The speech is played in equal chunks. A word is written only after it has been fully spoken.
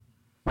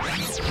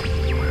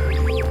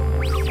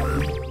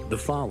The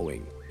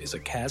following is a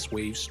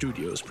Castwave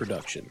Studios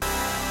production.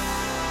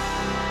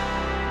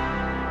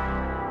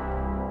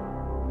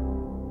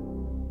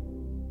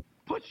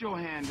 Put your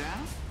hand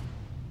down.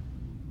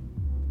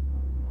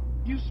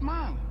 You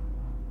smiling?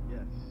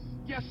 Yes.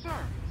 Yes, sir.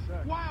 Yes,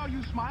 sir. Why are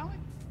you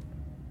smiling?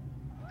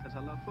 Because I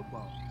love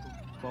football.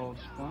 Football's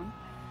fun.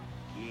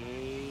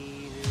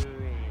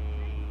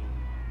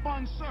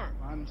 Fun, sir.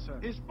 Fun, sir.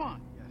 It's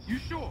fun. Yes. You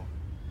sure?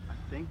 I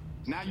think.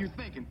 Now you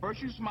thinking.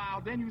 First you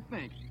smile, then you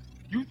think.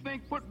 You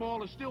think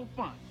football is still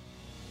fun.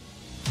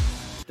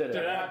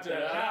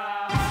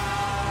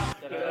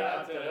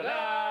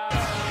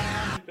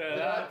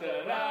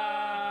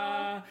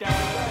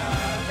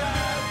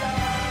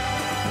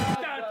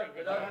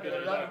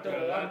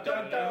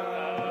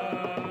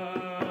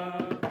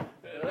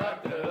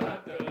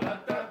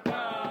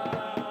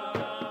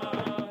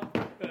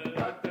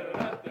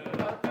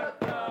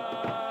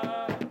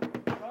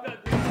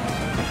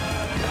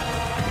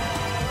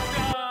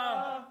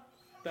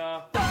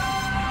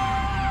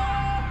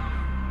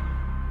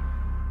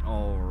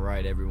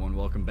 Everyone,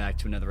 welcome back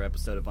to another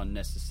episode of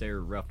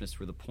Unnecessary Roughness,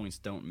 where the points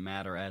don't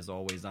matter. As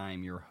always, I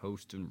am your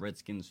host and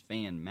Redskins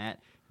fan,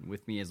 Matt. And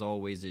with me, as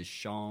always, is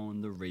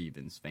Sean, the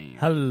Ravens fan.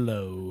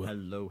 Hello.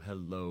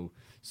 Hello.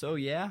 So,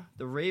 yeah,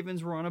 the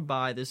Ravens were on a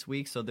bye this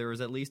week, so there was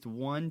at least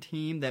one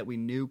team that we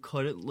knew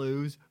couldn't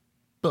lose,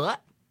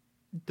 but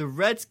the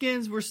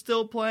Redskins were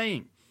still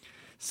playing.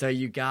 So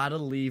you gotta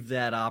leave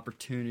that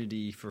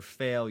opportunity for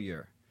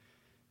failure,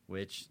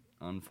 which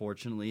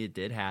unfortunately, it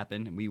did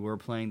happen. We were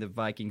playing the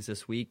Vikings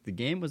this week. The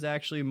game was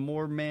actually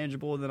more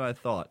manageable than I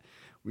thought.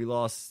 We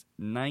lost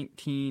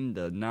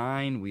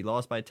 19-9. We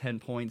lost by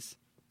 10 points.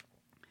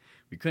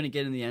 We couldn't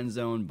get in the end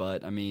zone,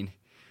 but, I mean,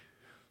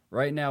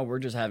 right now we're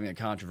just having a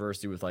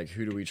controversy with, like,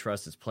 who do we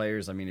trust as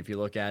players? I mean, if you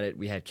look at it,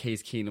 we had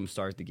Case Keenum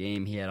start the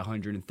game. He had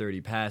 130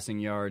 passing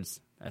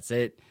yards. That's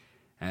it.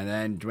 And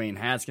then Dwayne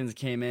Haskins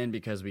came in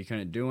because we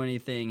couldn't do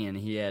anything, and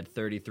he had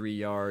 33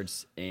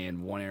 yards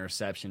and one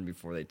interception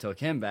before they took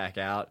him back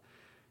out.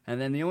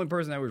 And then the only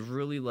person that was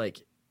really, like,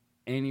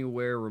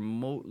 anywhere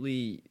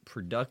remotely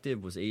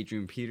productive was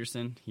Adrian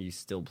Peterson. He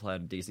still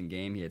played a decent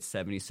game. He had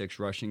 76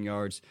 rushing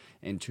yards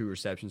and 2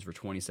 receptions for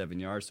 27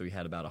 yards, so he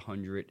had about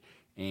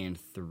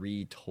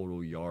 103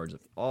 total yards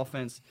of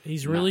offense.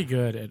 He's really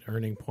good at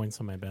earning points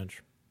on my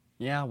bench.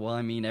 Yeah, well,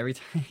 I mean, every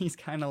time he's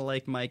kind of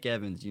like Mike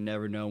Evans. You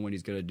never know when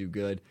he's going to do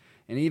good.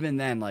 And even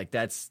then, like,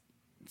 that's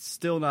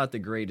still not the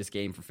greatest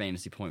game for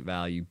fantasy point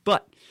value.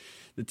 But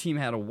the team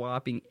had a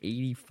whopping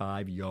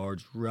 85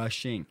 yards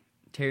rushing.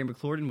 Terry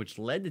McLaurin, which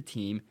led the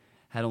team,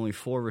 had only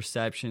 4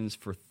 receptions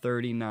for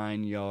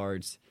 39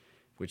 yards,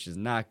 which is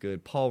not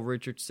good. Paul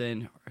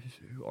Richardson,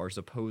 our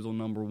supposed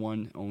number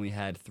one, only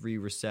had 3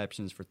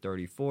 receptions for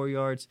 34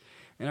 yards.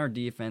 And our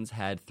defense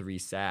had 3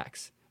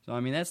 sacks. So, I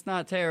mean, that's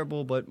not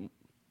terrible, but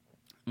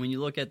when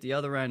you look at the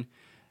other end,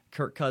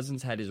 Kirk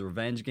Cousins had his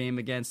revenge game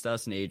against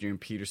us, and Adrian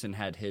Peterson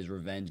had his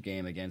revenge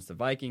game against the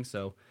Vikings.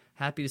 So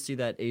happy to see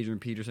that Adrian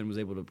Peterson was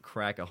able to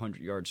crack a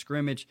 100-yard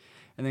scrimmage,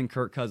 and then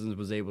Kirk Cousins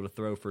was able to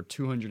throw for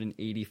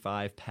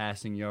 285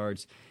 passing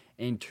yards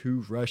and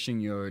 2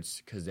 rushing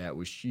yards, because that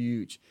was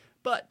huge.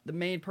 But the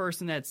main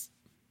person that's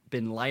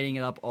been lighting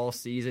it up all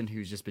season,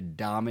 who's just been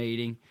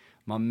dominating,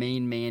 my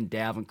main man,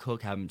 Dalvin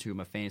Cook, having 2 of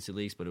my fantasy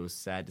leagues, but it was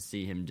sad to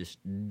see him just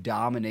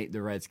dominate the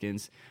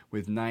Redskins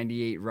with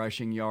 98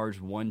 rushing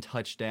yards, 1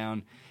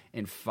 touchdown,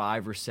 and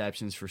 5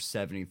 receptions for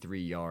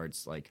 73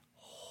 yards. Like,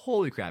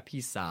 holy crap,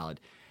 he's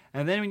solid.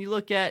 And then when you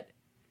look at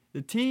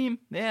the team,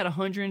 they had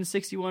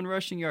 161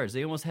 rushing yards.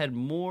 They almost had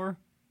more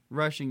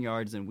rushing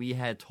yards than we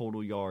had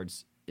total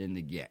yards in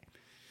the game.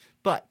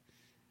 But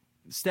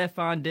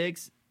Stephon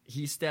Diggs,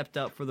 he stepped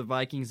up for the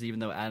Vikings, even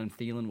though Adam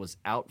Thielen was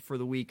out for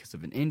the week because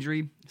of an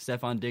injury.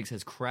 Stephon Diggs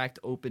has cracked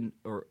open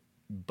or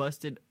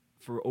busted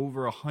for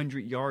over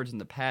 100 yards in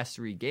the past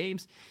 3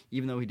 games.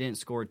 Even though he didn't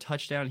score a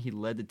touchdown, he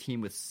led the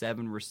team with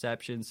 7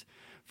 receptions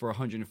for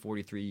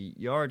 143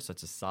 yards.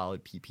 That's a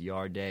solid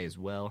PPR day as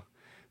well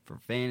for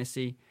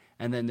fantasy.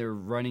 And then their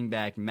running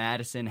back,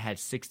 Madison, had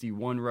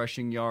 61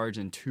 rushing yards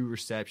and 2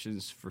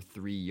 receptions for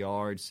 3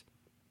 yards.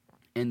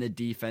 And the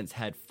defense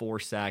had 4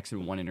 sacks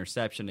and 1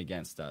 interception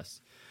against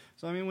us.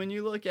 So, I mean, when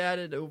you look at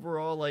it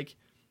overall, like,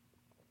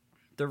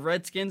 the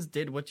Redskins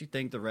did what you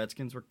think the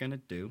Redskins were going to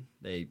do.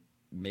 They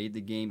made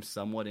the game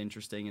somewhat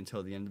interesting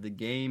until the end of the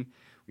game.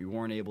 We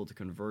weren't able to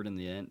convert in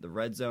the end. The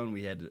red zone,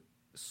 we had to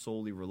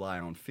solely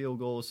rely on field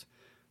goals.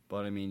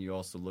 But, I mean, you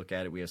also look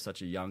at it, we have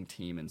such a young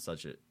team and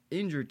such an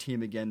injured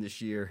team again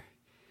this year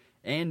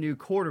and new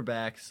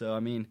quarterback. So,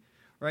 I mean,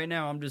 right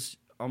now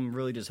I'm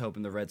really just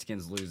hoping the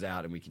Redskins lose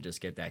out and we can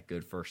just get that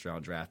good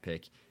first-round draft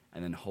pick.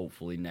 And then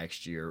hopefully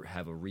next year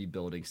have a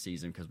rebuilding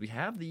season, because we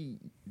have the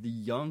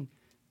young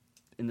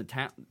and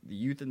the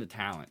youth and the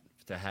talent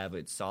to have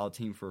a solid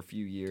team for a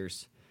few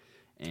years.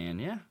 And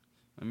yeah,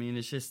 I mean,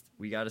 it's just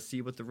we got to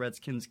see what the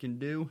Redskins can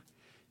do.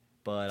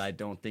 But I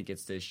don't think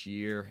it's this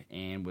year.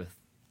 And with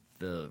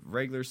the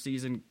regular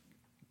season,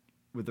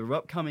 with the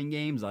upcoming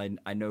games,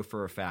 I know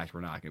for a fact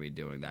we're not going to be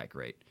doing that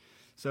great.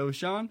 So,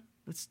 Sean,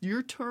 it's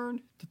your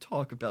turn to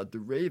talk about the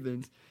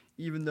Ravens,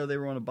 even though they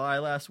were on a bye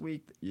last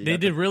week. They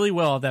did really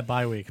well at that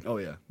bye week. Oh,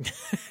 yeah.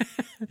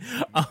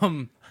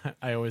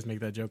 I always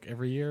make that joke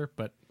every year,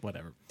 but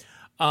whatever.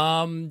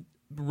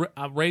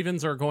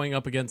 Ravens are going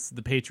up against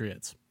the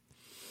Patriots.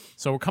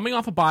 So we're coming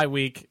off a bye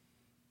week.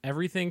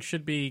 Everything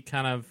should be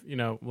kind of,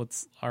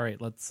 let's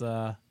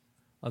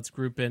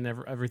group in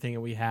everything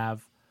that we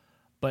have.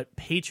 But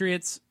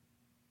Patriots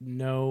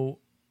know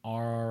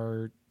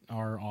our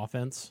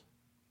offense,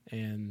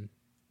 and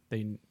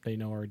they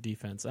know our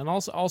defense. And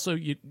also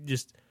you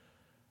just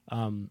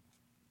Tom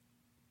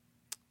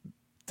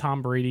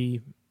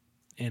Brady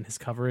and his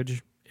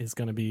coverage is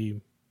going to be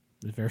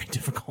very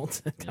difficult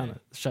to kind of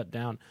shut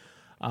down.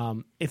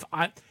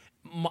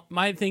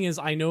 My thing is,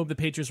 I know the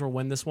Patriots will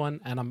win this one,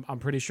 and I'm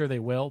pretty sure they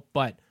will.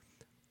 But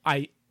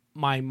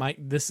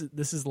this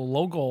is the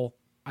low goal.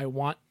 I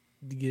want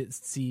to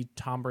see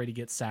Tom Brady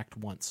get sacked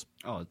once.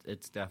 Oh,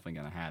 it's definitely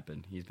going to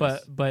happen.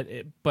 But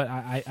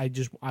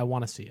I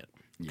want to see it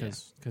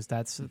because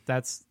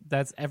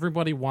that's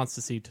everybody wants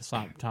to see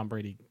Tom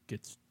Brady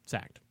gets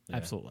sacked. Yeah.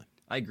 Absolutely.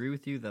 I agree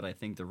with you that I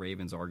think the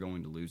Ravens are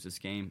going to lose this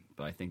game,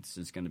 but I think this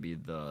is going to be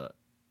the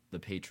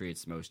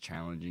Patriots' most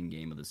challenging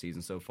game of the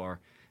season so far.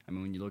 I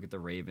mean, when you look at the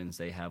Ravens,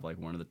 they have like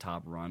one of the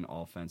top run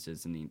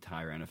offenses in the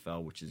entire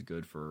NFL, which is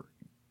good for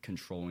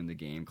controlling the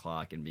game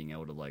clock and being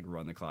able to like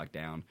run the clock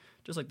down,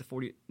 just like the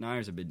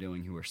 49ers have been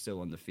doing, who are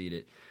still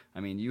undefeated. I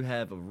mean, you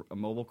have a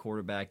mobile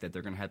quarterback that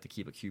they're going to have to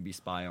keep a QB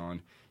spy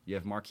on. You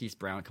have Marquise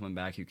Brown coming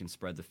back who can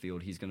spread the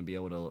field. He's going to be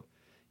able to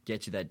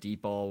get you that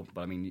deep ball,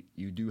 but I mean,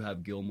 you do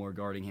have Gilmore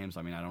guarding him,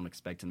 so I mean, I don't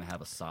expect him to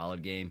have a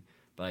solid game,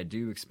 but I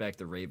do expect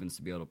the Ravens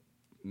to be able to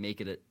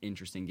make it an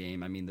interesting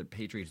game. I mean, the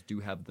Patriots do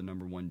have the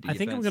number one defense. I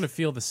think I'm going to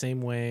feel the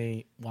same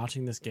way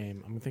watching this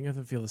game. I'm thinking I'm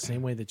going to feel the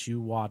same way that you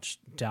watched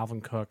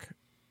Dalvin Cook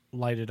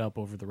light it up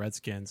over the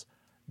Redskins,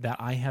 that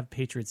I have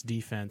Patriots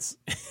defense.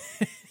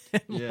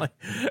 It's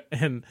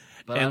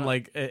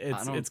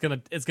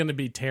gonna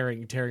be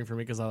tearing for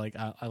me because I like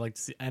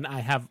to see, and I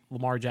have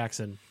Lamar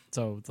Jackson,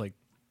 so it's like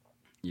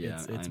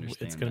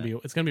it's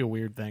gonna be a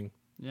weird thing.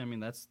 Yeah, I mean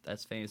that's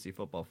fantasy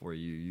football for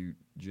you. You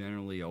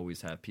generally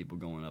always have people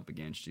going up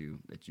against you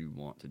that you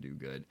want to do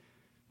good,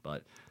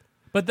 but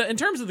in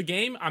terms of the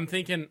game, I'm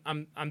thinking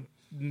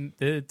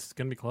it's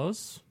gonna be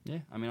close. Yeah,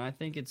 I mean I don't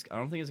think it's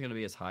gonna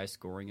be as high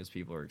scoring as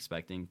people are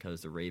expecting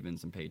because the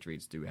Ravens and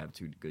Patriots do have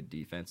two good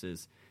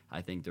defenses.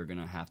 I think they're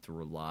gonna have to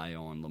rely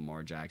on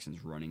Lamar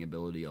Jackson's running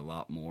ability a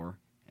lot more,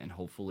 and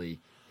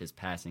hopefully his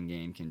passing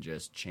game can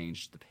just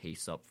change the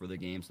pace up for the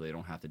game so they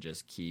don't have to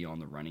just key on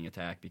the running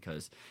attack,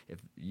 because if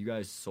you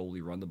guys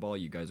solely run the ball,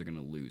 you guys are going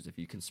to lose. If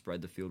you can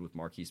spread the field with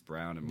Marquise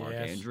Brown and Mark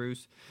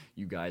Andrews,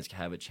 you guys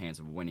have a chance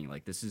of winning.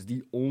 Like, this is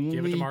the only...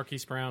 Give it to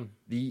Marquise Brown.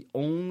 The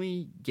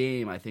only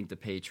game I think the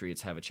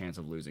Patriots have a chance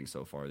of losing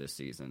so far this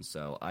season.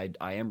 So I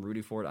am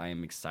rooting for it. I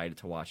am excited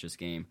to watch this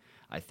game.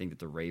 I think that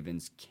the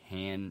Ravens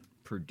can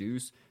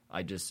produce.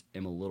 I just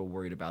am a little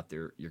worried about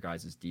your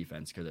guys'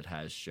 defense because it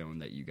has shown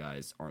that you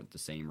guys aren't the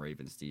same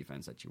Ravens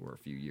defense that you were a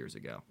few years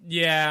ago.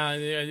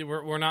 Yeah,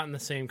 we're not in the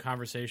same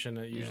conversation.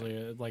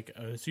 Usually,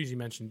 as soon as you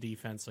mention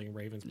defense, like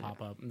Ravens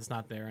pop up, and it's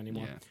not there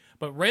anymore. Yeah.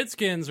 But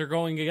Redskins are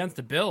going against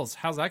the Bills.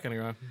 How's that going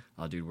to go?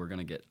 Oh, dude, we're going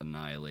to get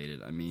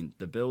annihilated. I mean,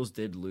 the Bills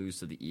did lose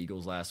to the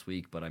Eagles last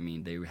week, but I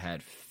mean, they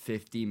had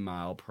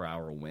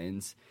 50-mile-per-hour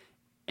winds,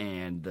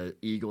 and the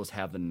Eagles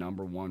have the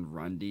number one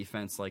run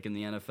defense like in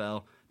the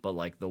NFL, but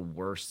like the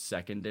worst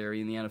secondary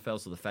in the NFL.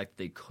 So the fact that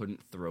they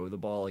couldn't throw the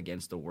ball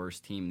against the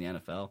worst team in the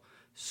NFL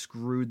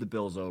screwed the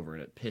Bills over,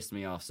 and it pissed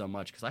me off so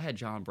much because I had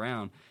John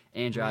Brown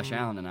and Josh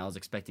Allen, and I was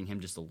expecting him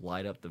just to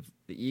light up the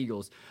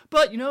Eagles.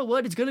 But you know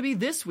what? It's going to be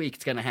this week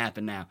it's going to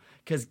happen now,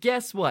 because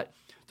guess what?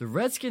 The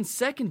Redskins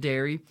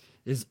secondary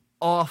is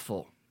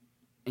awful.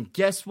 And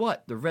guess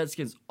what? The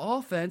Redskins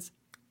offense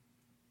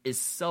is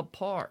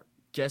subpar.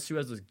 Guess who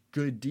has a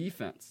good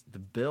defense? The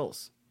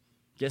Bills.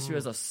 Guess who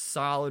has a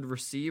solid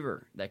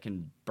receiver that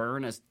can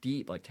burn us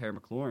deep like Terry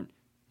McLaurin?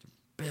 The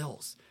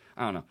Bills.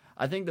 I don't know.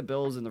 I think the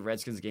Bills and the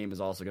Redskins game is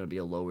also going to be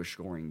a lower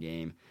scoring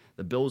game.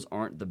 The Bills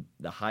aren't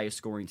the highest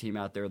scoring team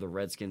out there. The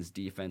Redskins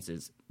defense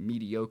is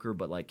mediocre,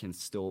 but like can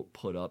still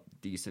put up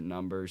decent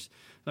numbers.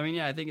 I mean,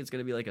 yeah, I think it's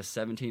going to be like a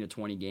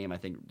 17-20 game. I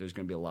think there's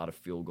going to be a lot of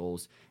field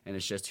goals, and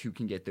it's just who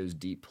can get those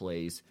deep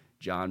plays.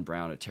 John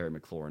Brown or Terry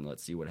McLaurin.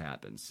 Let's see what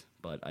happens.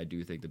 But I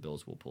do think the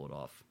Bills will pull it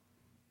off.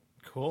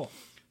 Cool.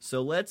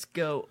 So let's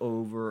go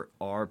over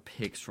our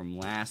picks from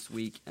last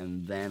week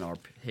and then our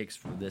picks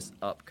for this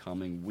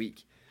upcoming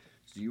week.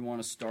 So you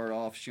want to start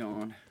off,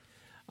 Sean?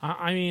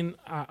 I mean,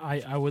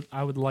 I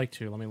would like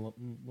to. Let me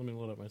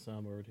load up my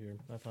soundboard here.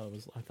 I thought it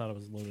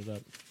was loaded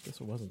up.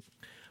 Guess it wasn't.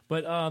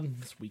 But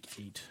it's week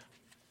 8.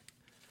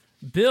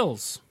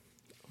 Bills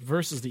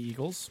versus the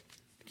Eagles.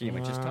 Game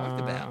we just talked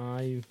about.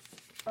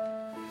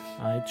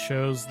 I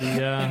chose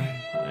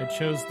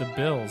the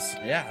Bills.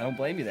 Yeah, I don't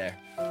blame you there.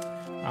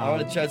 I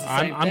would have chosen the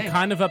same thing. I'm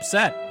kind of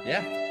upset.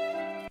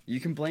 Yeah. You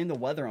can blame the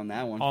weather on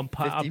that one.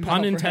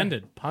 Pun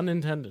intended. Pun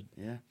intended.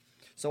 Yeah.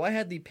 So I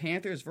had the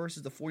Panthers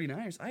versus the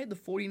 49ers. I had the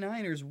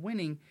 49ers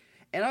winning,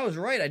 And I was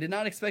right. I did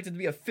not expect it to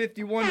be a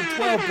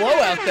 51-12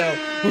 blowout,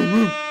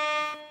 though.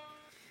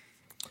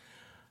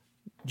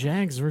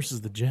 Jags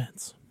versus the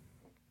Jets.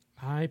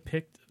 I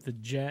picked the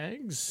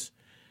Jags.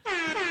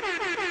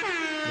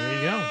 There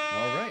you go.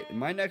 All right. And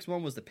my next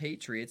one was the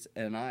Patriots,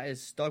 and I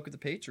stuck with the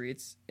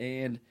Patriots,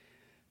 and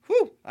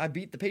whew,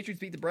 the Patriots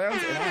beat the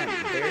Browns, and I'm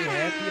very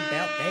happy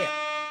about that.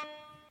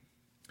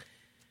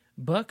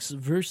 Bucks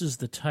versus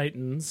the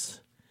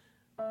Titans.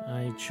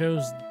 I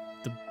chose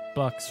the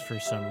Bucks for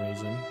some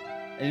reason.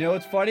 And you know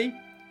what's funny?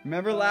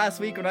 Remember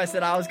last week when I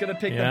said I was going to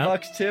pick the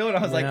Bucks too? And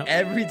I was like,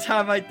 every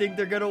time I think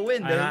they're going to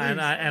win, they lose.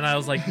 And I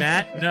was like,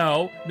 Matt,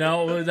 no.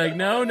 It was like,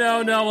 no.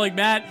 Like,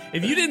 Matt,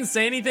 if you didn't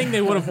say anything, they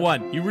would have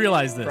won. You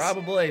realize this.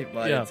 Probably,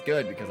 but it's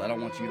good because I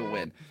don't want you to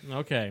win.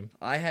 Okay.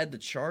 I had the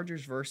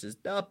Chargers versus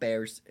the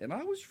Bears, and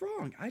I was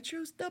wrong. I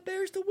chose the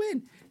Bears to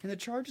win, and the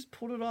Chargers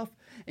pulled it off.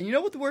 And you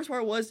know what the worst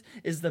part was?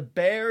 Is the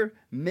Bear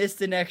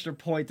missed an extra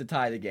point to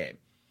tie the game.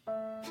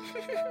 All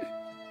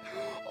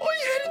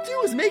you had to do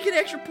was make an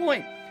extra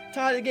point.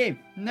 Tie the game.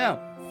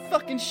 No.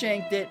 Fucking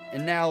shanked it,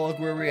 and now look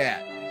where we're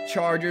at.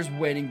 Chargers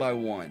winning by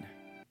 1.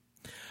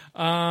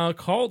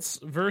 Colts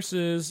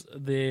versus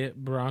the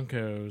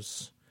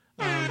Broncos.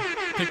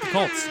 Pick the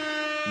Colts.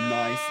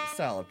 Nice.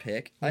 Solid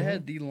pick. I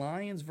had the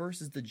Lions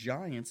versus the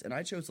Giants, and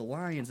I chose the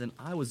Lions, and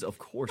I was, of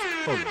course,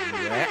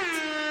 correct.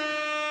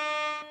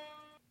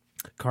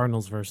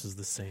 Cardinals versus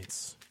the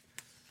Saints.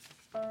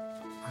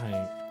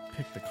 I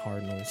picked the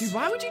Cardinals. Dude,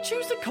 why would you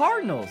choose the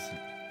Cardinals?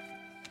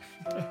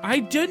 I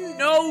didn't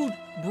know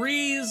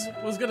Breeze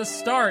was going to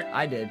start.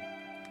 I did.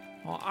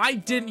 Well, I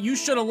didn't. You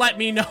should have let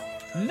me know.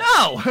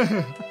 No!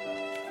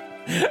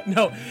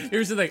 No,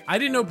 here's the thing. I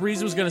didn't know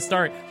Breeze was going to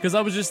start because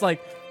I was just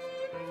like,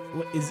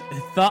 what is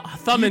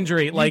thumb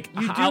injury?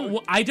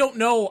 I don't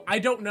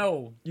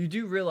know. You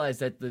do realize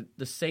that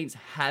the Saints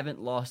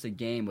haven't lost a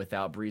game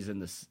without Breeze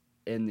in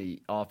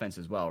the offense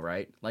as well,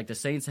 right? Like, the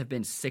Saints have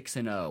been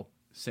 6-0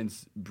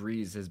 since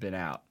Breeze has been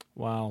out.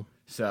 Wow.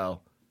 So...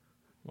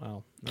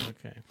 Wow.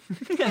 Okay.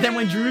 And then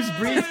when Drew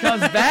Brees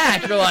comes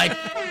back, you're like,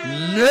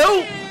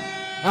 nope,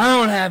 I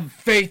don't have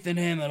faith in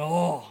him at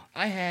all.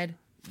 I had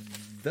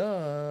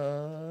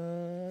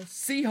the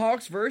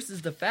Seahawks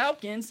versus the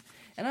Falcons,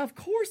 and of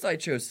course I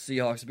chose the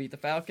Seahawks to beat the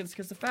Falcons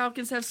because the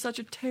Falcons have such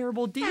a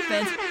terrible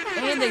defense,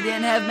 and they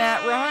didn't have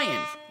Matt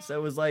Ryan. So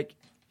it was like,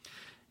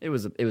 it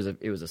was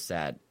a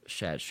sad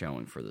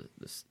showing for the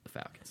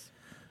Falcons.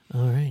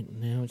 All right,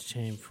 now it's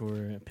time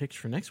for picks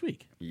for next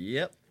week.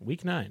 Yep,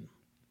 Week 9.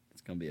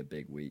 It's gonna be a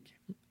big week.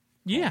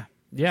 Yeah,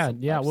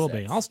 it will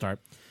be. I'll start.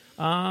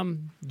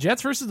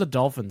 Jets versus the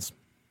Dolphins.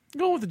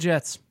 Go with the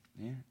Jets.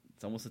 Yeah,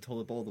 it's almost the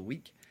toilet bowl of the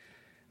week.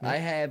 I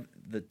have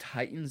the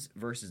Titans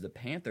versus the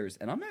Panthers,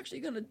 and I'm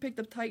actually going to pick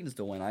the Titans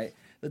to win.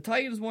 The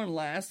Titans won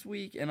last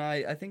week, and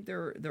I think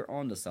they're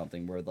on to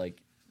something where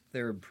like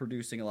they're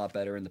producing a lot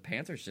better, and the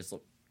Panthers just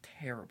look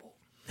terrible.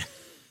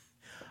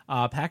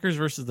 Packers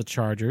versus the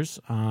Chargers.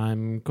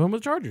 I'm going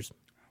with the Chargers. I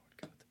would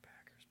go with the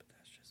Packers, but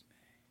that's just me.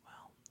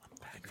 Well,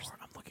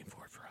 I'm looking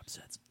forward for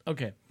upsets.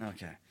 Okay.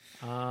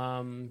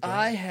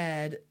 I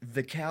had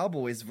the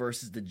Cowboys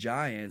versus the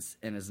Giants,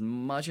 and as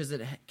much as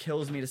it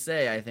kills me to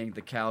say, I think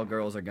the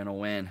Cowgirls are going to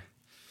win.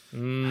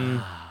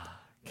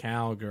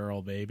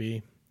 Cowgirl,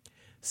 baby.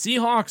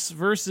 Seahawks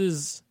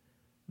versus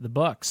the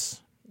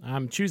Bucks.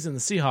 I'm choosing the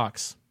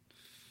Seahawks.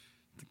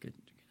 It's a good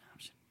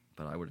option,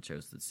 but I would have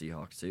chosen the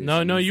Seahawks too.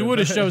 No, you would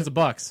have chose the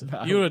Bucks.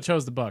 You would have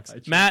chose the Bucks.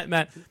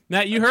 Matt,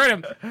 you heard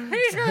him.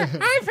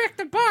 I picked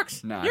the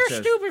Bucks. No, you're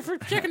stupid for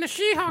picking the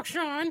Seahawks,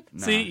 Sean.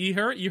 No. See, you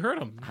heard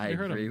him. I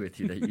agree with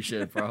you that you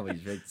should have probably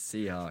picked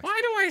the Seahawks.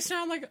 Why do I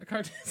sound like a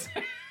cartoon?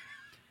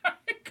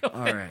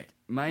 All right.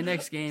 My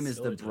next game is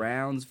the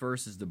Browns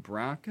versus the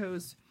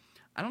Broncos.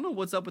 I don't know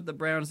what's up with the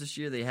Browns this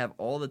year. They have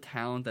all the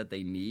talent that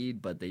they need,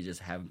 but they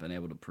just haven't been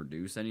able to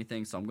produce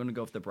anything. So I'm going to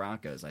go with the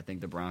Broncos. I think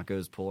the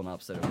Broncos pull an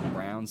upset over the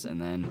Browns,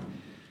 and then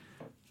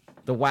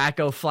the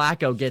wacko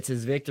Flacco gets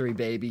his victory,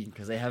 baby,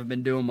 because they haven't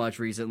been doing much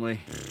recently.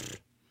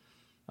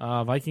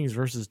 Vikings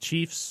versus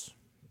Chiefs.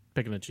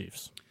 Picking the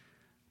Chiefs.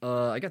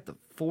 I got the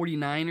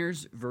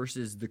 49ers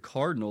versus the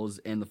Cardinals,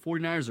 and the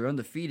 49ers are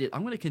undefeated.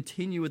 I'm going to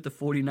continue with the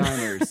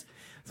 49ers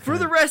for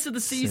the rest of the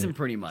season,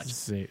 pretty much.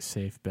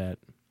 Safe bet.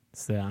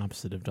 It's the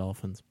opposite of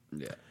Dolphins.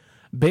 Yeah.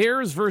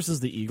 Bears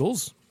versus the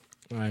Eagles.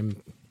 I'm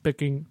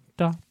picking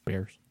the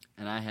Bears.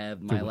 And I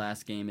have my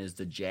last game is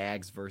the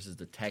Jags versus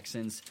the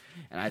Texans,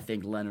 and I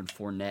think Leonard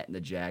Fournette and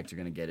the Jags are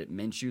going to get it.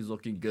 Minshew's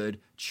looking good.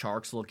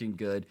 Chark's looking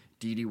good.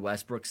 D.D.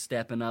 Westbrook's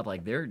stepping up.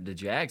 Like the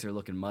Jags are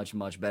looking much,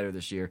 much better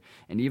this year.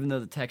 And even though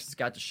the Texans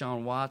got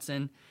Deshaun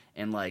Watson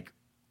and like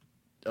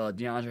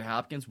DeAndre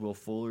Hopkins, Will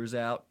Fuller's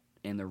out,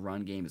 and the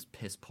run game is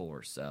piss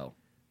poor. So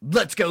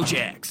let's go,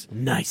 Jags.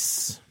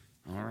 Nice.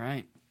 All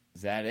right.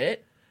 Is that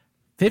it?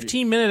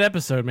 15-minute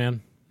episode,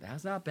 man.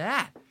 That's not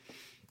bad.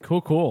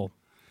 Cool.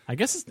 I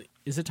guess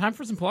is it time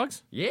for some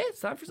plugs? Yeah, it's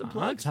time for some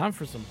plugs. Time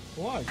for some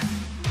plugs.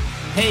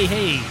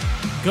 Hey,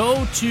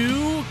 go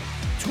to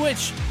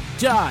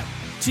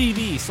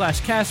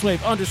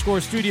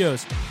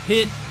twitch.tv/Castwave_studios.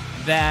 Hit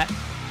that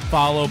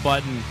follow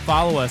button.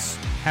 Follow us.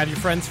 Have your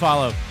friends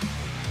follow.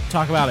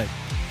 Talk about it.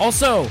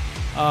 Also,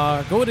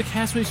 go to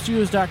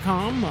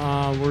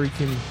castawaystudios.com where you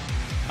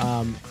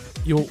can.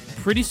 You'll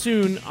pretty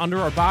soon under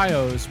our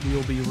bios we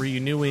will be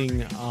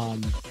renewing.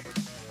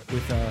 We're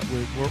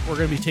going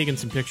to be taking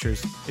some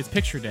pictures. It's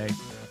picture day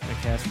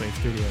at Castaway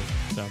Studios,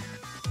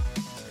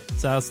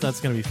 so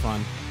that's going to be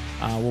fun.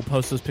 We'll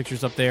post those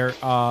pictures up there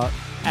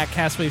at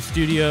Castaway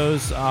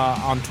Studios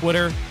on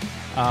Twitter.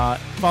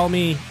 Follow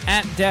me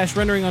at Dash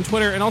Rendering on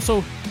Twitter, and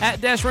also at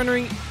Dash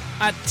Rendering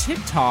at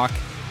TikTok.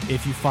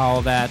 If you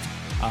follow that,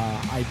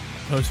 I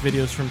post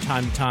videos from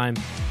time to time,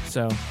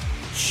 so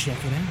check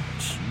it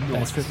out.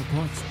 That's 50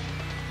 points.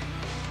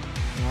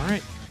 All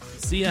right,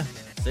 see ya.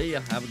 See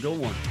ya. Have a good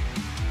one.